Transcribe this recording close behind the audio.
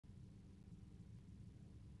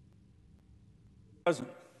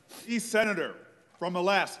President. The Senator from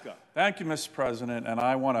Alaska. Thank you, Mr. President, and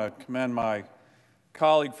I want to commend my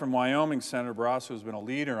colleague from Wyoming, Senator Barrasso, who's been a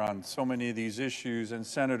leader on so many of these issues, and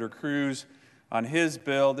Senator Cruz on his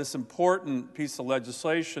bill, this important piece of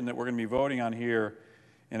legislation that we're going to be voting on here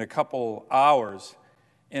in a couple hours.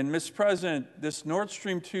 And, Mr. President, this Nord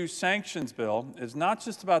Stream 2 sanctions bill is not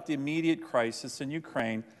just about the immediate crisis in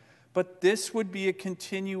Ukraine, but this would be a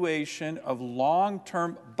continuation of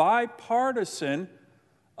long-term bipartisan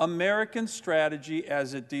American strategy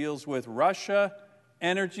as it deals with Russia,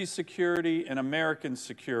 energy security, and American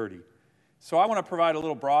security. So I want to provide a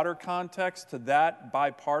little broader context to that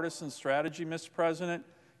bipartisan strategy, Mr. President,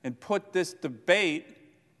 and put this debate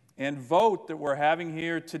and vote that we're having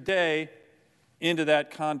here today into that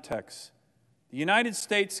context. The United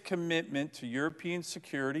States' commitment to European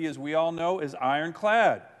security, as we all know, is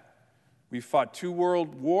ironclad. We fought 2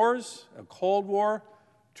 world wars, a Cold War,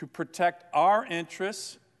 to protect our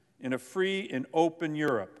interests in a free and open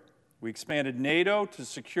Europe. We expanded NATO to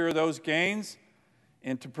secure those gains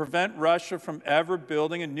and to prevent Russia from ever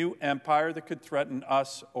building a new empire that could threaten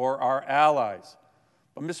us or our allies.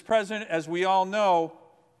 But, Mr. President, as we all know,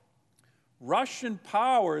 Russian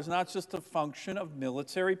power is not just a function of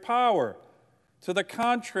military power. To the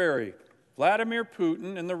contrary, Vladimir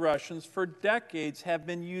Putin and the Russians for decades have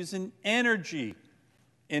been using energy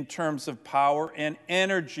in terms of power and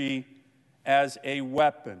energy as a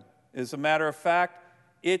weapon. As a matter of fact,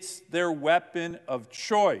 it's their weapon of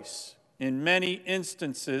choice in many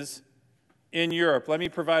instances in Europe. Let me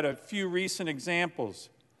provide a few recent examples.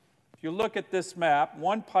 If you look at this map,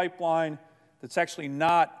 one pipeline that's actually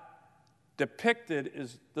not depicted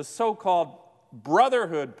is the so-called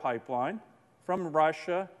Brotherhood pipeline from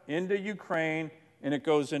Russia into Ukraine, and it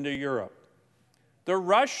goes into Europe. The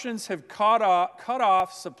Russians have cut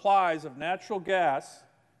off supplies of natural gas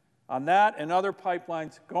on that and other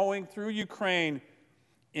pipelines going through Ukraine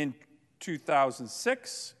in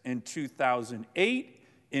 2006, in 2008,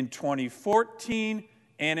 in 2014,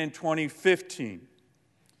 and in 2015.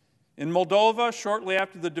 In Moldova, shortly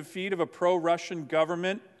after the defeat of a pro-Russian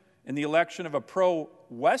government in the election of a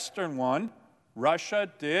pro-Western one, Russia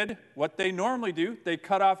did what they normally do. They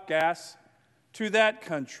cut off gas to that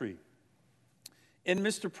country. And,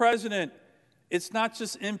 Mr. President, it's not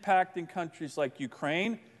just impacting countries like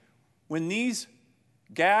Ukraine. When these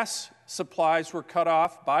gas supplies were cut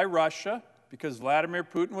off by Russia because Vladimir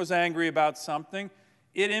Putin was angry about something,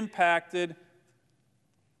 it impacted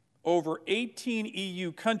over 18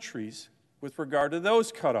 EU countries with regard to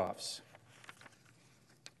those cutoffs.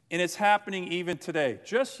 And it's happening even today.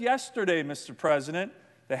 Just yesterday, Mr. President,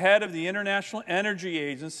 the head of the International Energy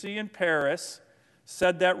Agency in Paris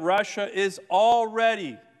said that Russia is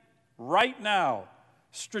already, right now,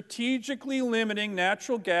 strategically limiting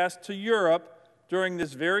natural gas to Europe during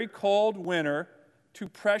this very cold winter to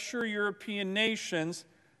pressure European nations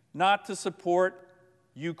not to support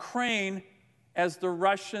Ukraine as the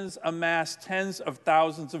Russians amass tens of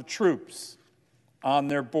thousands of troops on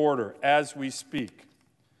their border as we speak.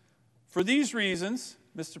 For these reasons,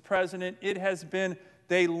 Mr. President, it has been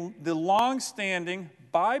the long-standing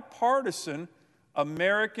bipartisan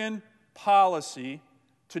American policy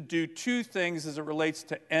to do 2 things as it relates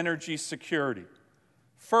to energy security.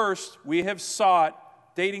 First, we have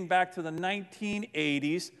sought, dating back to the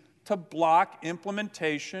 1980s, to block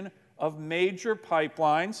implementation of major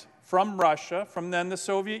pipelines from Russia, from then the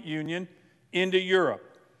Soviet Union, into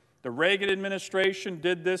Europe. The Reagan administration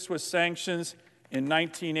did this with sanctions in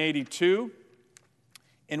 1982,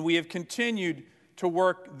 and we have continued to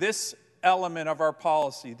work this element of our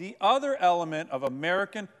policy. The other element of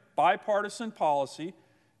American bipartisan policy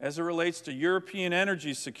as it relates to European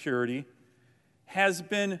energy security has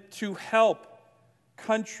been to help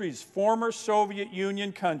countries, former Soviet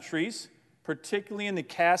Union countries, particularly in the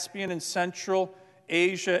Caspian and Central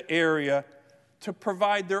Asia area, to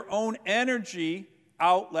provide their own energy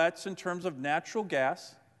outlets in terms of natural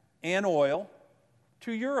gas and oil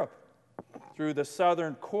to Europe through the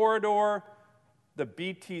Southern Corridor, the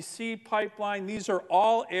BTC pipeline. These are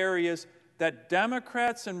all areas that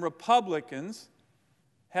Democrats and Republicans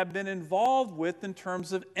have been involved with in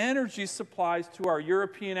terms of energy supplies to our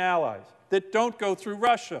European allies that don't go through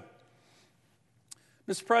Russia.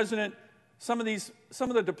 Mr. President, some of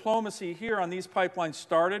the diplomacy here on these pipelines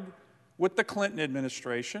started with the Clinton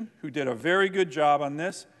administration, who did a very good job on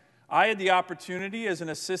this. I had the opportunity as an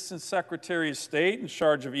Assistant Secretary of State in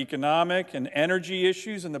charge of economic and energy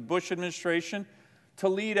issues in the Bush administration to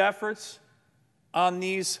lead efforts on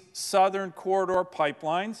these Southern Corridor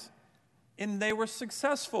pipelines, and they were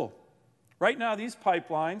successful. Right now, these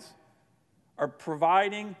pipelines are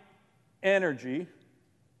providing energy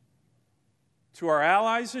to our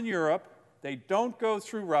allies in Europe. They don't go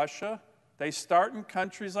through Russia. They start in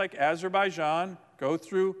countries like Azerbaijan, go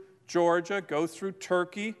through Georgia, go through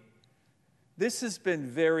Turkey. This has been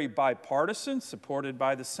very bipartisan, supported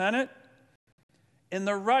by the Senate. And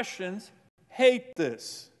the Russians hate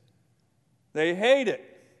this. They hate it.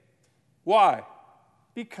 Why?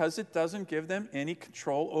 Because it doesn't give them any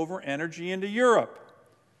control over energy into Europe.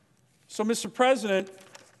 So, Mr. President,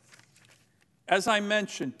 as I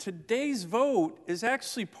mentioned, today's vote is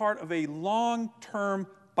actually part of a long-term,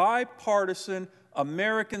 bipartisan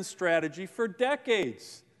American strategy for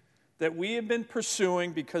decades that we have been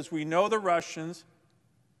pursuing because we know the Russians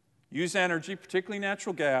use energy, particularly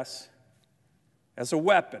natural gas, as a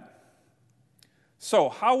weapon. So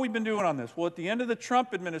how have we been doing on this? Well, at the end of the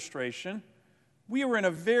Trump administration, we were in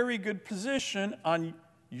a very good position on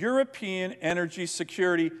European energy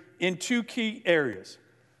security in two key areas.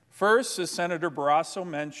 First, as Senator Barrasso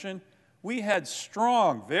mentioned, we had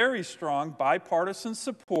strong, very strong bipartisan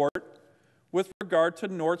support with regard to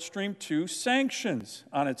Nord Stream 2 sanctions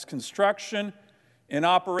on its construction and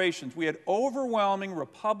operations. We had overwhelming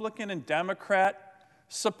Republican and Democrat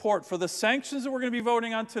support for the sanctions that we're going to be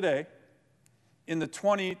voting on today in the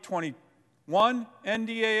 2021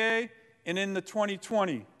 NDAA and in the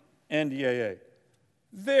 2020 NDAA.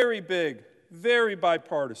 Very big, very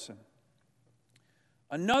bipartisan.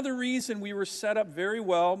 Another reason we were set up very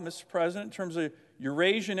well, Mr. President, in terms of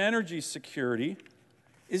Eurasian energy security,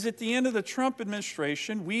 is at the end of the Trump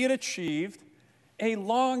administration, we had achieved a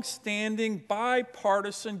long-standing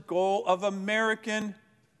bipartisan goal of American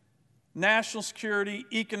national security,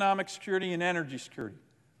 economic security, and energy security.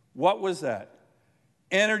 What was that?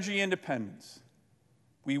 Energy independence.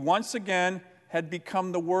 We once again had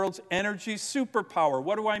become the world's energy superpower.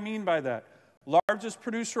 What do I mean by that? Largest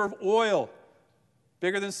producer of oil,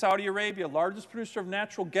 bigger than Saudi Arabia, largest producer of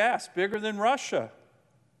natural gas, bigger than Russia.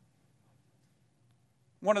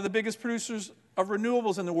 One of the biggest producers of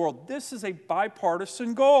renewables in the world. This is a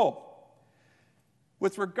bipartisan goal.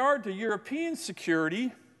 With regard to European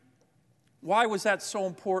security, why was that so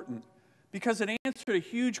important? Because it answered a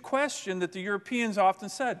huge question that the Europeans often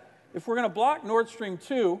said. If we're going to block Nord Stream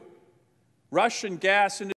 2, Russian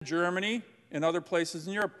gas into Germany and other places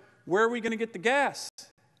in Europe, where are we going to get the gas?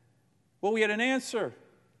 Well, we had an answer.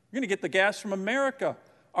 We're going to get the gas from America.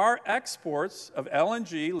 Our exports of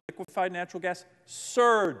LNG, liquefied natural gas,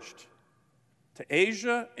 surged to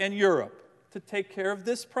Asia and Europe to take care of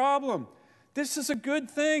this problem. This is a good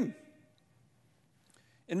thing.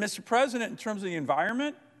 And Mr. President, in terms of the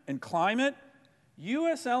environment and climate,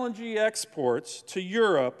 U.S. LNG exports to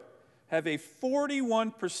Europe have a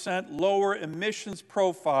 41% lower emissions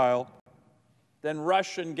profile than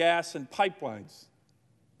Russian gas and pipelines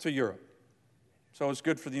to Europe. So it's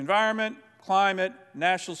good for the environment, climate,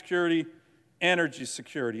 national security, energy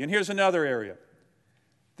security. And here's another area.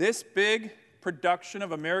 This big production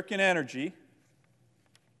of American energy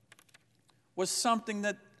was something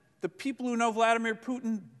that the people who know Vladimir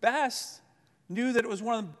Putin best knew that it was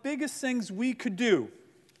one of the biggest things we could do.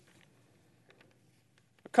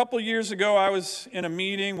 A couple years ago, I was in a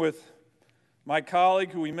meeting with my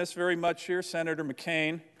colleague, who we miss very much here, Senator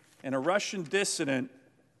McCain, and a Russian dissident,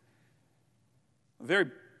 a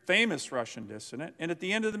very famous Russian dissident. And at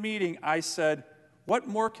the end of the meeting, I said, what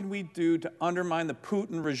more can we do to undermine the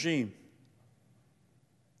Putin regime?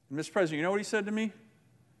 And Mr. President, you know what he said to me?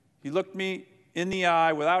 He looked me in the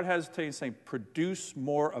eye without hesitating, saying, produce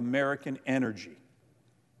more American energy.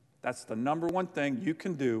 That's the number one thing you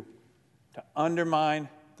can do to undermine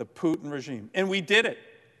the Putin regime. And we did it.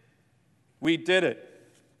 We did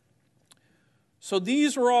it. So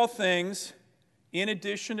these were all things, in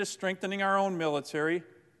addition to strengthening our own military,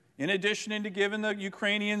 in addition to giving the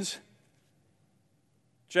Ukrainians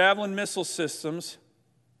Javelin missile systems,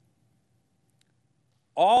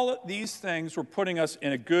 all of these things were putting us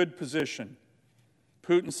in a good position.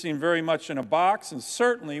 Putin seemed very much in a box and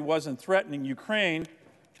certainly wasn't threatening Ukraine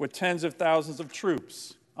with tens of thousands of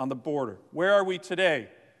troops on the border. Where are we today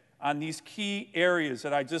on these key areas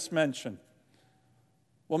that I just mentioned?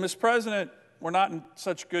 Well, Mr. President, we're not in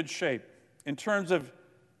such good shape. In terms of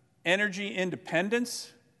energy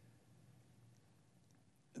independence,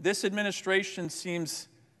 this administration seems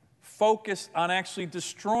focused on actually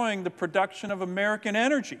destroying the production of American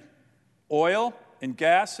energy, oil and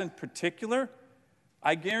gas in particular.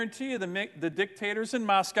 I guarantee you the dictators in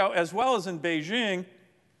Moscow, as well as in Beijing,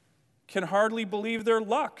 can hardly believe their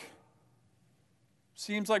luck.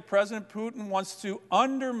 Seems like President Putin wants to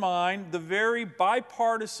undermine the very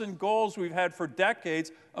bipartisan goals we've had for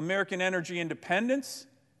decades, American energy independence,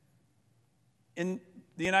 and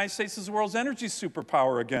the United States is the world's energy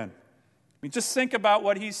superpower again. I mean, just think about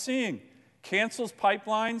what he's seeing. Cancels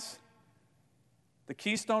pipelines, the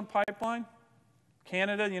Keystone Pipeline,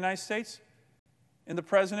 Canada, the United States, and the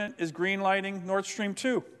president is greenlighting Nord Stream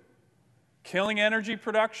 2, killing energy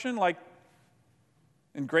production like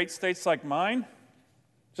in great states like mine.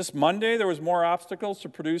 Just Monday, there was more obstacles to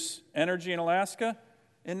produce energy in Alaska,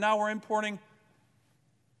 and now we're importing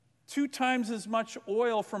 2 times as much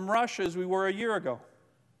oil from Russia as we were a year ago.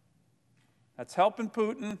 That's helping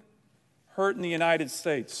Putin, hurting the United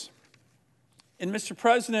States. And Mr.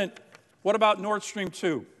 President, what about Nord Stream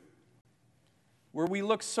 2? Where we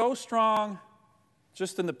look so strong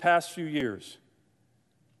just in the past few years.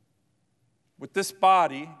 With this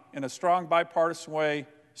body, in a strong bipartisan way,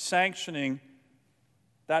 sanctioning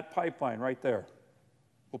that pipeline right there.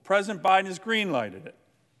 Well, President Biden has greenlighted it.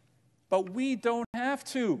 But we don't have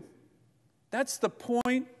to. That's the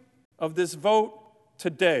point of this vote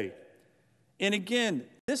today. And again,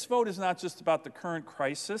 this vote is not just about the current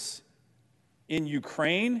crisis in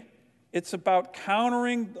Ukraine. It's about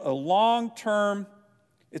countering a long-term,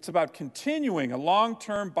 it's about continuing a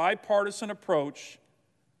long-term bipartisan approach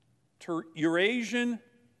to Eurasian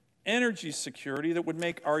energy security that would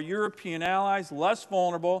make our European allies less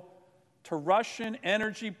vulnerable to Russian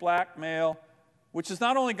energy blackmail, which has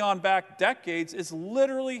not only gone back decades, it's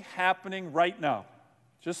literally happening right now.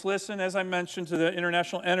 Just listen, as I mentioned, to the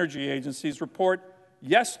International Energy Agency's report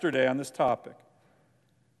yesterday on this topic.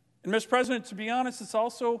 And, Mr. President, to be honest, it's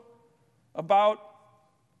also about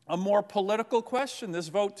a more political question, this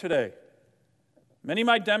vote today. Many of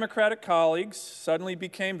my Democratic colleagues suddenly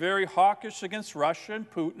became very hawkish against Russia and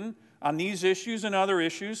Putin on these issues and other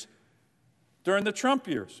issues during the Trump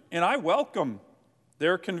years. And I welcome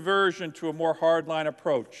their conversion to a more hardline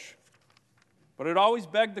approach. But it always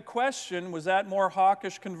begged the question, was that more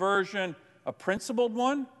hawkish conversion a principled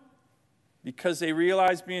one? Because they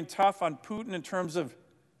realized being tough on Putin in terms of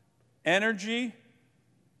energy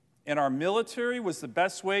and our military was the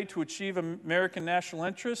best way to achieve American national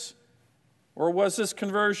interests? Or was this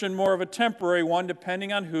conversion more of a temporary one,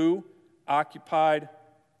 depending on who occupied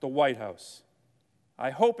the White House? I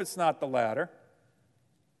hope it's not the latter,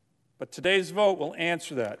 but today's vote will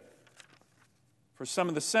answer that for some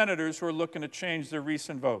of the senators who are looking to change their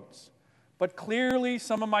recent votes. But clearly,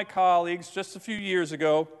 some of my colleagues just a few years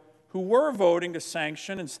ago who were voting to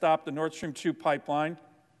sanction and stop the Nord Stream 2 pipeline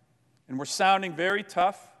and were sounding very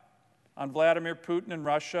tough on Vladimir Putin and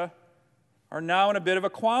Russia are now in a bit of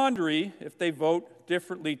a quandary if they vote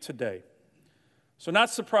differently today. So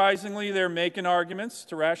not surprisingly, they're making arguments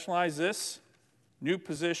to rationalize this new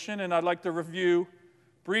position, and I'd like to review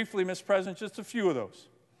briefly, Mr. President, just a few of those.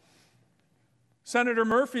 Senator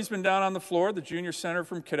Murphy's been down on the floor, the junior senator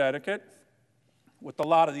from Connecticut, with a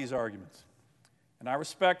lot of these arguments. And I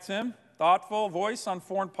respect him, thoughtful voice on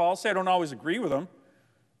foreign policy. I don't always agree with him,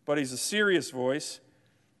 but he's a serious voice.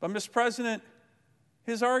 But, Mr. President,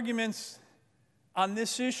 his arguments on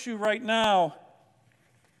this issue right now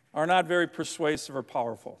are not very persuasive or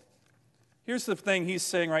powerful. Here's the thing he's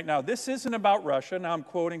saying right now. This isn't about Russia. Now I'm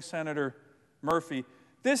quoting Senator Murphy.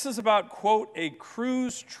 This is about, quote, a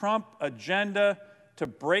Cruz-Trump agenda to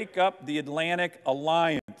break up the Atlantic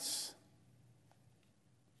alliance.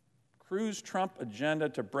 Cruz-Trump agenda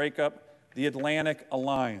to break up the Atlantic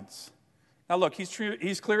alliance. Now look,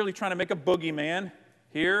 he's clearly trying to make a boogeyman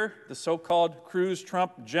here, the so-called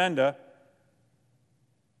Cruz-Trump agenda.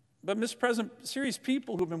 But, Mr. President, serious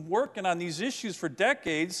people who've been working on these issues for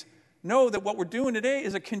decades know that what we're doing today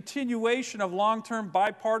is a continuation of long-term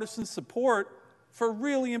bipartisan support for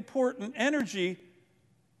really important energy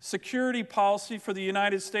security policy for the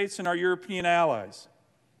United States and our European allies.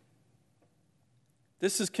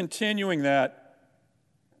 This is continuing that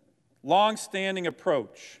long-standing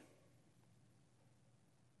approach.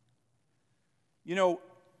 You know,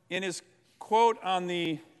 in his quote on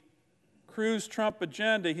the Cruz-Trump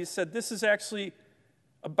agenda, he said this is actually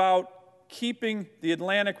about keeping the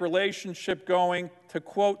Atlantic relationship going to,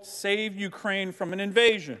 quote, save Ukraine from an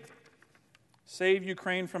invasion. Save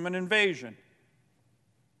Ukraine from an invasion.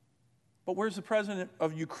 But where's the president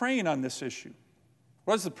of Ukraine on this issue?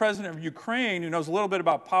 What does the president of Ukraine, who knows a little bit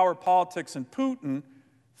about power politics and Putin,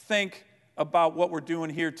 think about what we're doing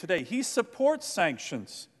here today? He supports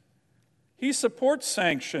sanctions. He supports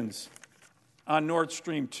sanctions on Nord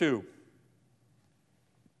Stream 2.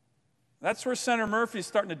 That's where Senator Murphy's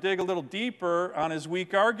starting to dig a little deeper on his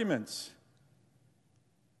weak arguments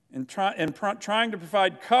and trying to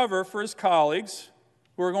provide cover for his colleagues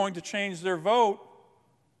who are going to change their vote.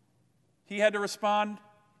 He had to respond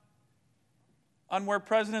on where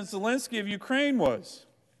President Zelensky of Ukraine was.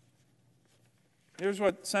 Here's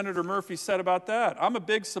what Senator Murphy said about that. I'm a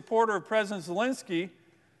big supporter of President Zelensky,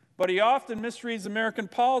 but he often misreads American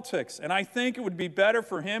politics, and I think it would be better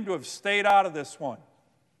for him to have stayed out of this one.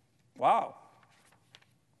 Wow.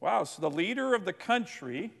 Wow, so the leader of the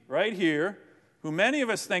country, right here, who many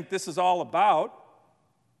of us think this is all about,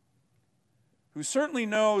 who certainly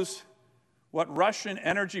knows what Russian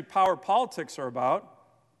energy power politics are about,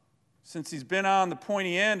 since he's been on the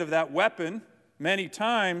pointy end of that weapon many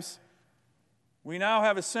times, we now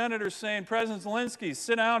have a senator saying, President Zelensky,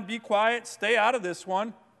 sit down, be quiet, stay out of this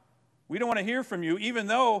one. We don't want to hear from you, even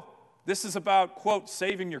though this is about, quote,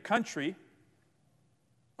 saving your country,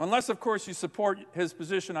 unless, of course, you support his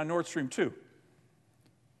position on Nord Stream 2.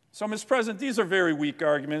 So, Mr. President, these are very weak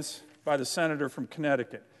arguments by the senator from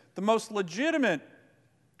Connecticut. The most legitimate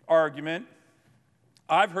argument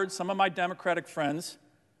I've heard some of my Democratic friends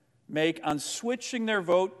make on switching their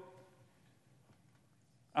vote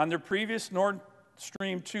on their previous Nord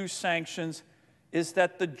Stream 2 sanctions is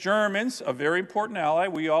that the Germans, a very important ally,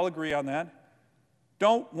 we all agree on that,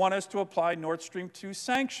 don't want us to apply Nord Stream 2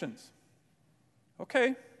 sanctions.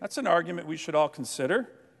 Okay, that's an argument we should all consider.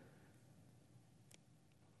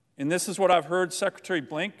 And this is what I've heard Secretary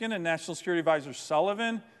Blinken and National Security Advisor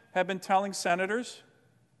Sullivan have been telling senators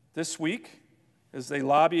this week as they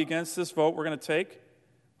lobby against this vote we're going to take.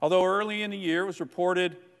 Although early in the year it was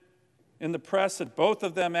reported in the press that both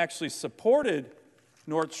of them actually supported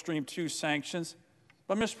Nord Stream 2 sanctions.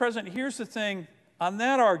 But, Mr. President, here's the thing on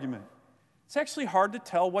that argument. It's actually hard to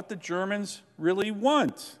tell what the Germans really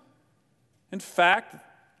want. In fact,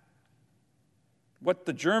 what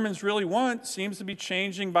the Germans really want seems to be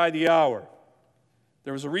changing by the hour.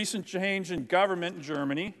 There was a recent change in government in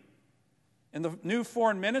Germany, and the new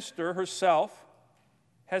foreign minister herself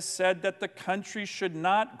has said that the country should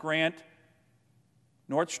not grant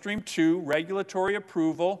Nord Stream 2 regulatory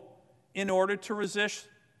approval in order to resist,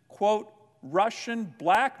 quote, Russian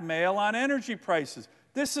blackmail on energy prices.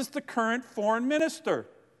 This is the current foreign minister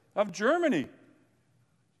of Germany.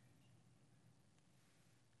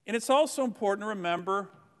 And it's also important to remember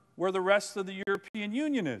where the rest of the European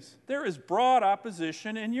Union is. There is broad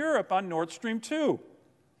opposition in Europe on Nord Stream 2.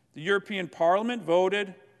 The European Parliament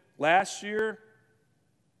voted last year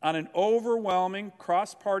on an overwhelming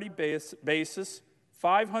cross-party basis,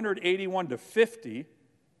 581 to 50,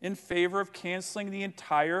 in favor of canceling the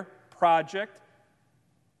entire project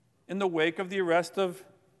in the wake of the arrest of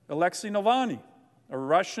Alexei Navalny, a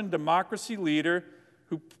Russian democracy leader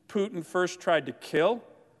who Putin first tried to kill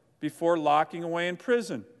before locking away in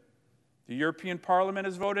prison. The European Parliament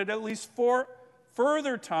has voted at least 4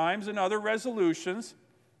 further times in other resolutions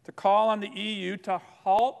to call on the EU to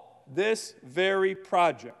halt this very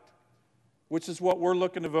project, which is what we're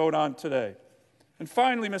looking to vote on today. And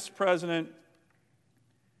finally, Mr. President,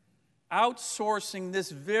 outsourcing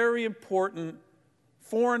this very important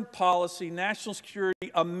foreign policy, national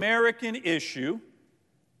security, American issue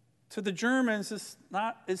to the Germans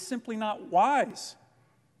is simply not wise.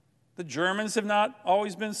 The Germans have not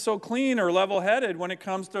always been so clean or level-headed when it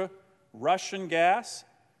comes to Russian gas,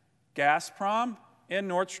 Gazprom, and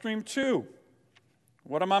Nord Stream 2.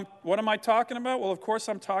 What am I talking about? Well, of course,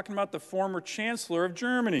 I'm talking about the former Chancellor of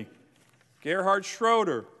Germany, Gerhard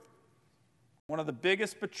Schroeder, one of the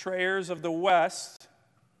biggest betrayers of the West,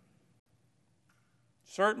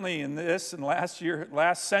 certainly in this and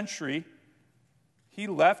last century. He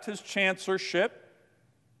left his chancellorship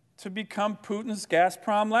to become Putin's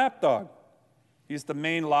Gazprom lapdog. He's the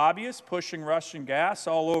main lobbyist pushing Russian gas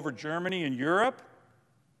all over Germany and Europe.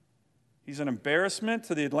 He's an embarrassment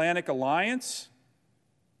to the Atlantic Alliance.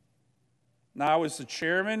 Now is the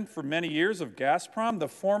chairman for many years of Gazprom, the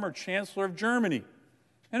former chancellor of Germany.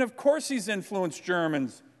 And of course he's influenced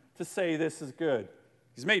Germans to say this is good.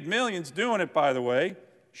 He's made millions doing it, by the way.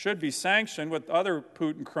 Should be sanctioned with other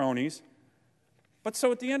Putin cronies. But so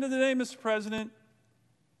at the end of the day, Mr. President,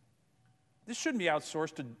 this shouldn't be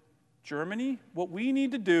outsourced to Germany. What we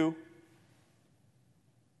need to do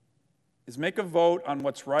is make a vote on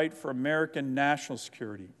what's right for American national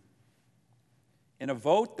security. In a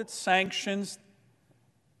vote that sanctions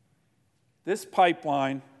this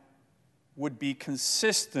pipeline would be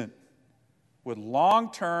consistent with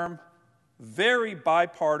long-term, very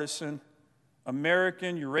bipartisan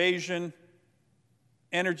American, Eurasian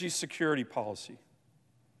energy security policy.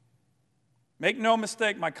 Make no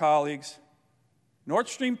mistake, my colleagues, Nord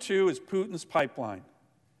Stream 2 is Putin's pipeline.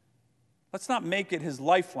 Let's not make it his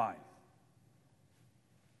lifeline.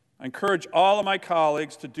 I encourage all of my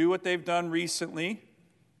colleagues to do what they've done recently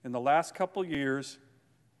in the last couple years,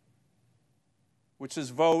 which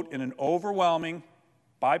is vote in an overwhelming,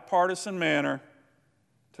 bipartisan manner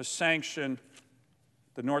to sanction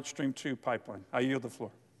the Nord Stream 2 pipeline. I yield the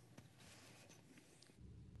floor.